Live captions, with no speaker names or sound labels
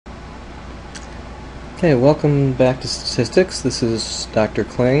Okay, welcome back to statistics. This is Dr.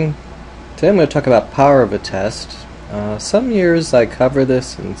 Kling. Today I'm going to talk about power of a test. Some years I cover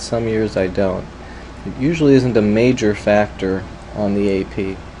this and some years I don't. It usually isn't a major factor on the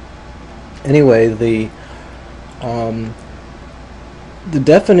AP. Anyway, the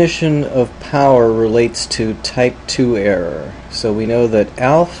definition of power relates to type 2 error. So we know that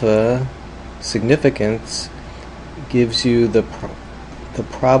alpha significance gives you the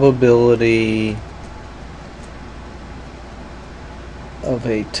probability of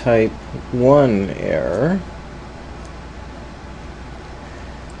a type 1 error,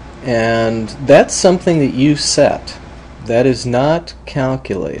 and that's something that you set. That is not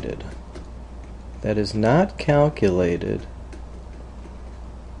calculated. That is not calculated.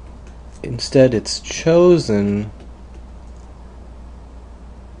 Instead, it's chosen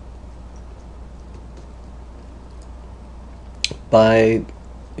by,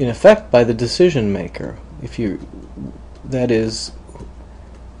 in effect, by the decision maker. That is,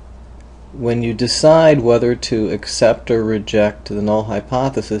 when you decide whether to accept or reject the null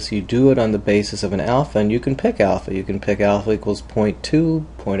hypothesis, you do it on the basis of an alpha, and you can pick alpha. You can pick alpha equals 0.2,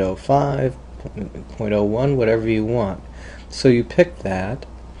 0.05, 0.01, whatever you want. So you pick that.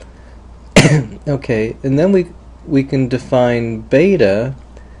 Okay, and then we can define beta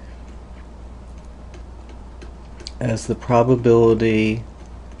as the probability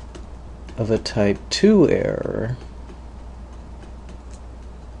of a type 2 error.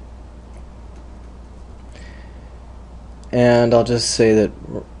 And I'll just say that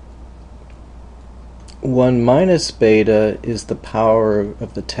 1 minus beta is the power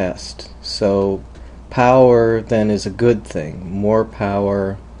of the test. So power then is a good thing. More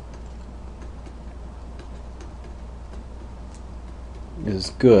power is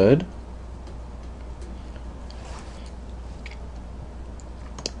good.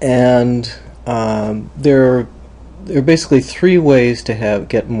 And there are basically three ways to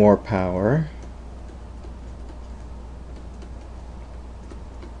get more power.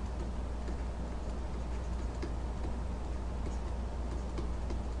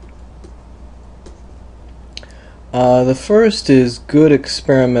 The first is good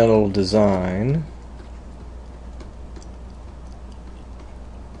experimental design.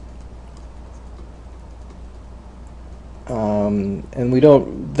 And we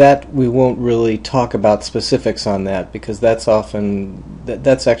won't really talk about specifics on that, because that's often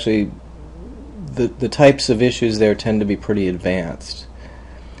that's actually the types of issues there tend to be pretty advanced.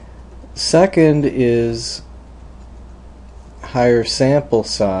 Second is higher sample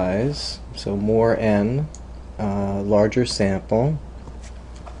size, so more n. Larger sample.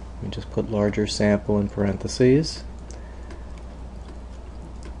 Let me just put larger sample in parentheses.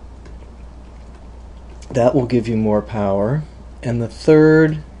 That will give you more power. And the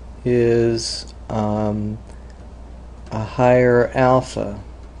third is a higher alpha.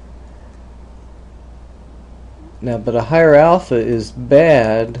 Now, but a higher alpha is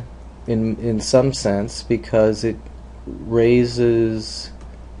bad in some sense, because it raises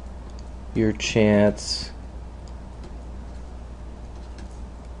your chance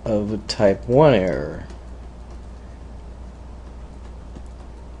of a type 1 error.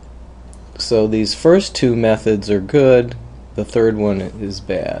 So these first two methods are good, the third one is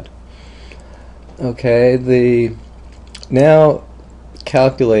bad. Okay, now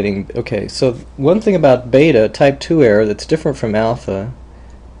calculating. Okay, so one thing about beta, type 2 error, that's different from alpha,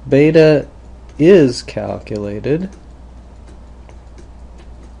 beta is calculated.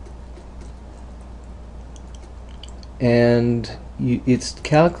 And it's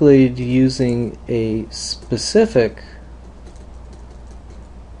calculated using a specific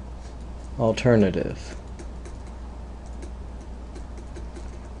alternative.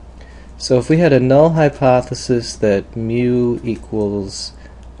 So if we had a null hypothesis that mu equals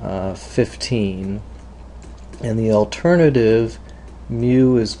 15, and the alternative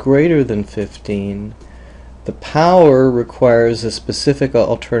mu is greater than 15, the power requires a specific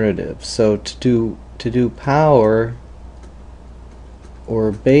alternative. So to do power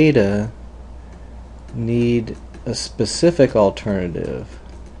or beta, need a specific alternative.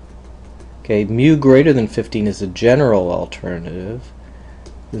 Okay, mu greater than 15 is a general alternative.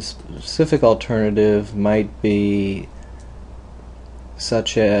 The specific alternative might be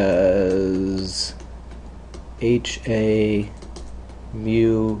such as HA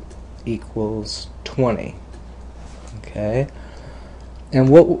mu equals 20. Okay, and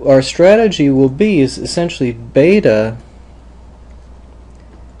what our strategy will be is essentially beta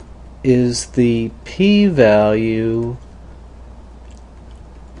is the p-value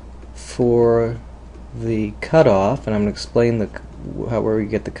for the cutoff, and I'm going to explain where we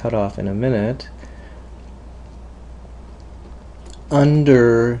get the cutoff in a minute.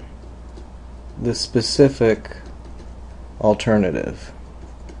 under the specific alternative.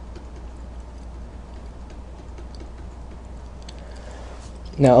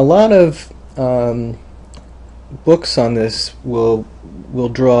 Now, a lot of books on this will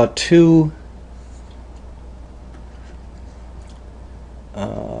draw two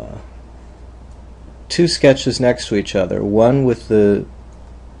sketches next to each other, one with the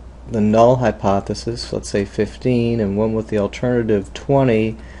null hypothesis, let's say 15, and one with the alternative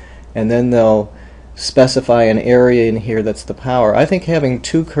 20, and then they'll specify an area in here that's the power. I think having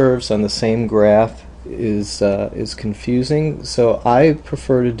two curves on the same graph is confusing, so I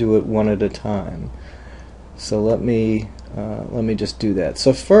prefer to do it one at a time. So let me just do that.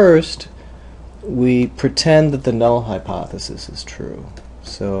 So first, we pretend that the null hypothesis is true.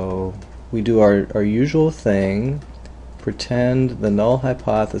 So we do our usual thing, pretend the null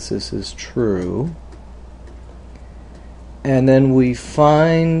hypothesis is true, and then we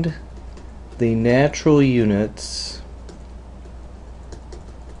find the natural units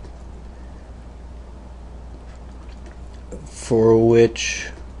for which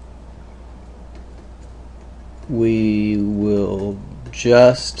we will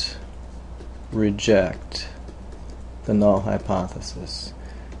just reject the null hypothesis.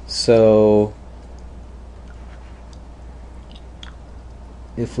 So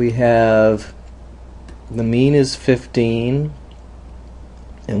if we have the mean is 15,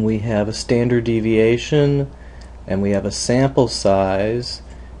 and we have a standard deviation, and we have a sample size,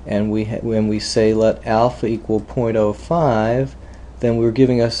 and when we say let alpha equal 0.05, then we're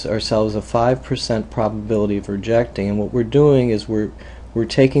giving ourselves a 5% probability of rejecting. And what we're doing is we're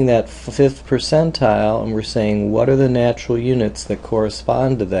taking that fifth percentile and we're saying what are the natural units that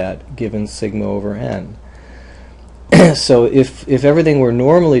correspond to that given sigma over n. So if everything were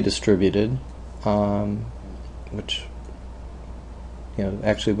normally distributed, which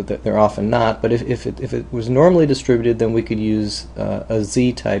actually they're often not, but if it was normally distributed, then we could use a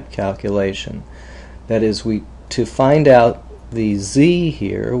z-type calculation. That is, to find out the z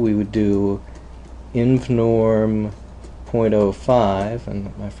here, we would do inv norm 0.05,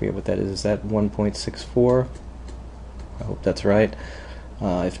 and I forget what that is. Is that 1.64? I hope that's right.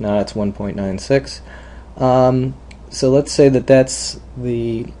 If not, it's 1.96. So let's say that that's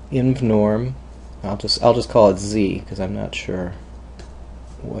the inv norm. I'll just call it z because I'm not sure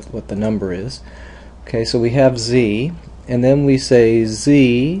what the number is. Okay, so we have z, and then we say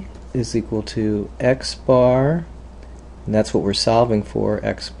z is equal to x bar, and that's what we're solving for,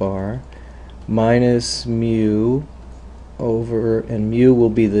 x bar, minus mu over, and mu will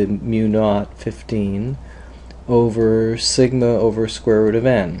be the mu naught 15, over sigma over square root of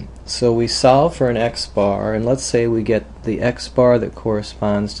n. So we solve for an x bar, and let's say we get the x bar that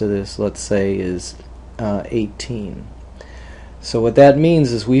corresponds to this, let's say, is 18. So what that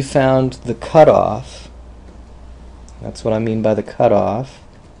means is we found the cutoff. That's what I mean by the cutoff.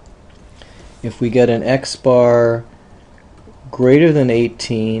 If we get an x bar greater than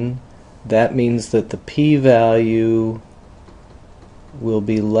 18, that means that the p-value will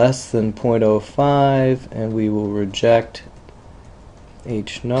be less than 0.05, and we will reject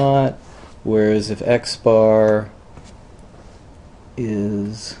h naught, whereas if x bar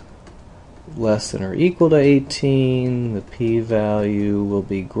is less than or equal to 18, the p-value will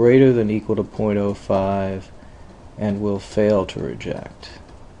be greater than equal to 0.05 and will fail to reject.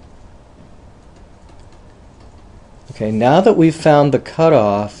 Okay, now that we've found the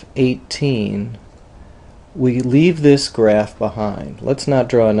cutoff, 18, we leave this graph behind. Let's not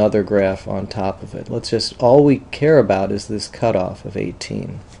draw another graph on top of it. Let's just, all we care about is this cutoff of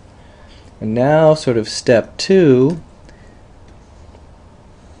 18. And now, sort of step 2,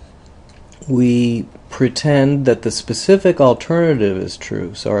 we pretend that the specific alternative is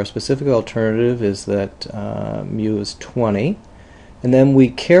true. So our specific alternative is that mu is 20. And then we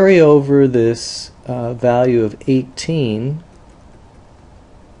carry over this value of 18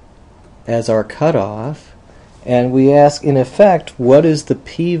 as our cutoff, and we ask, in effect, what is the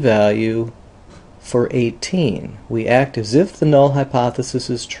p-value for 18? We act as if the null hypothesis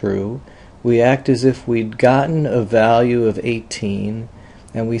is true. We act as if we'd gotten a value of 18,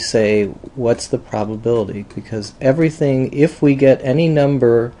 and we say, what's the probability? Because everything, if we get any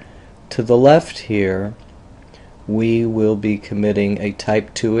number to the left here, we will be committing a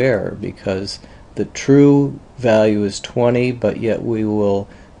type 2 error, because the true value is 20, but yet we will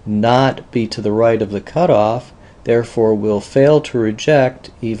not be to the right of the cutoff, therefore we'll fail to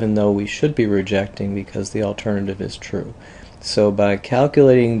reject even though we should be rejecting because the alternative is true. So by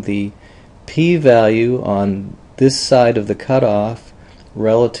calculating the p-value on this side of the cutoff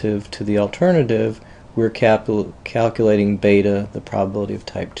relative to the alternative, we're calculating beta, the probability of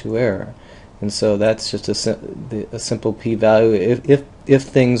type 2 error. And so that's just a simple p-value. If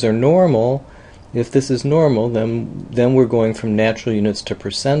things are normal, if this is normal, then we're going from natural units to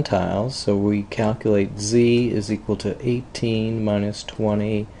percentiles. So we calculate z is equal to 18 minus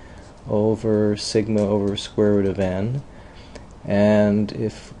 20 over sigma over square root of n. And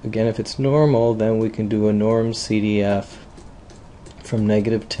if it's normal, then we can do a norm CDF from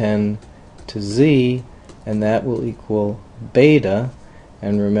negative 10 to z, and that will equal beta.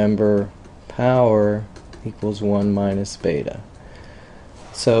 And remember, power equals 1 minus beta.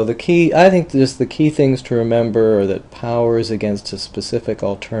 So I think just the key things to remember are that power is against a specific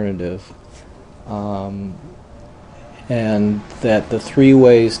alternative, and that the three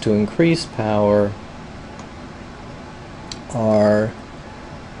ways to increase power are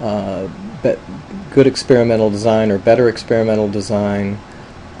good experimental design or better experimental design,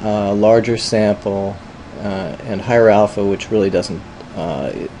 larger sample, and higher alpha, which really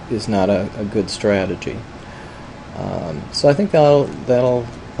is not a good strategy. So I think I'll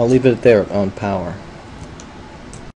leave it there on power.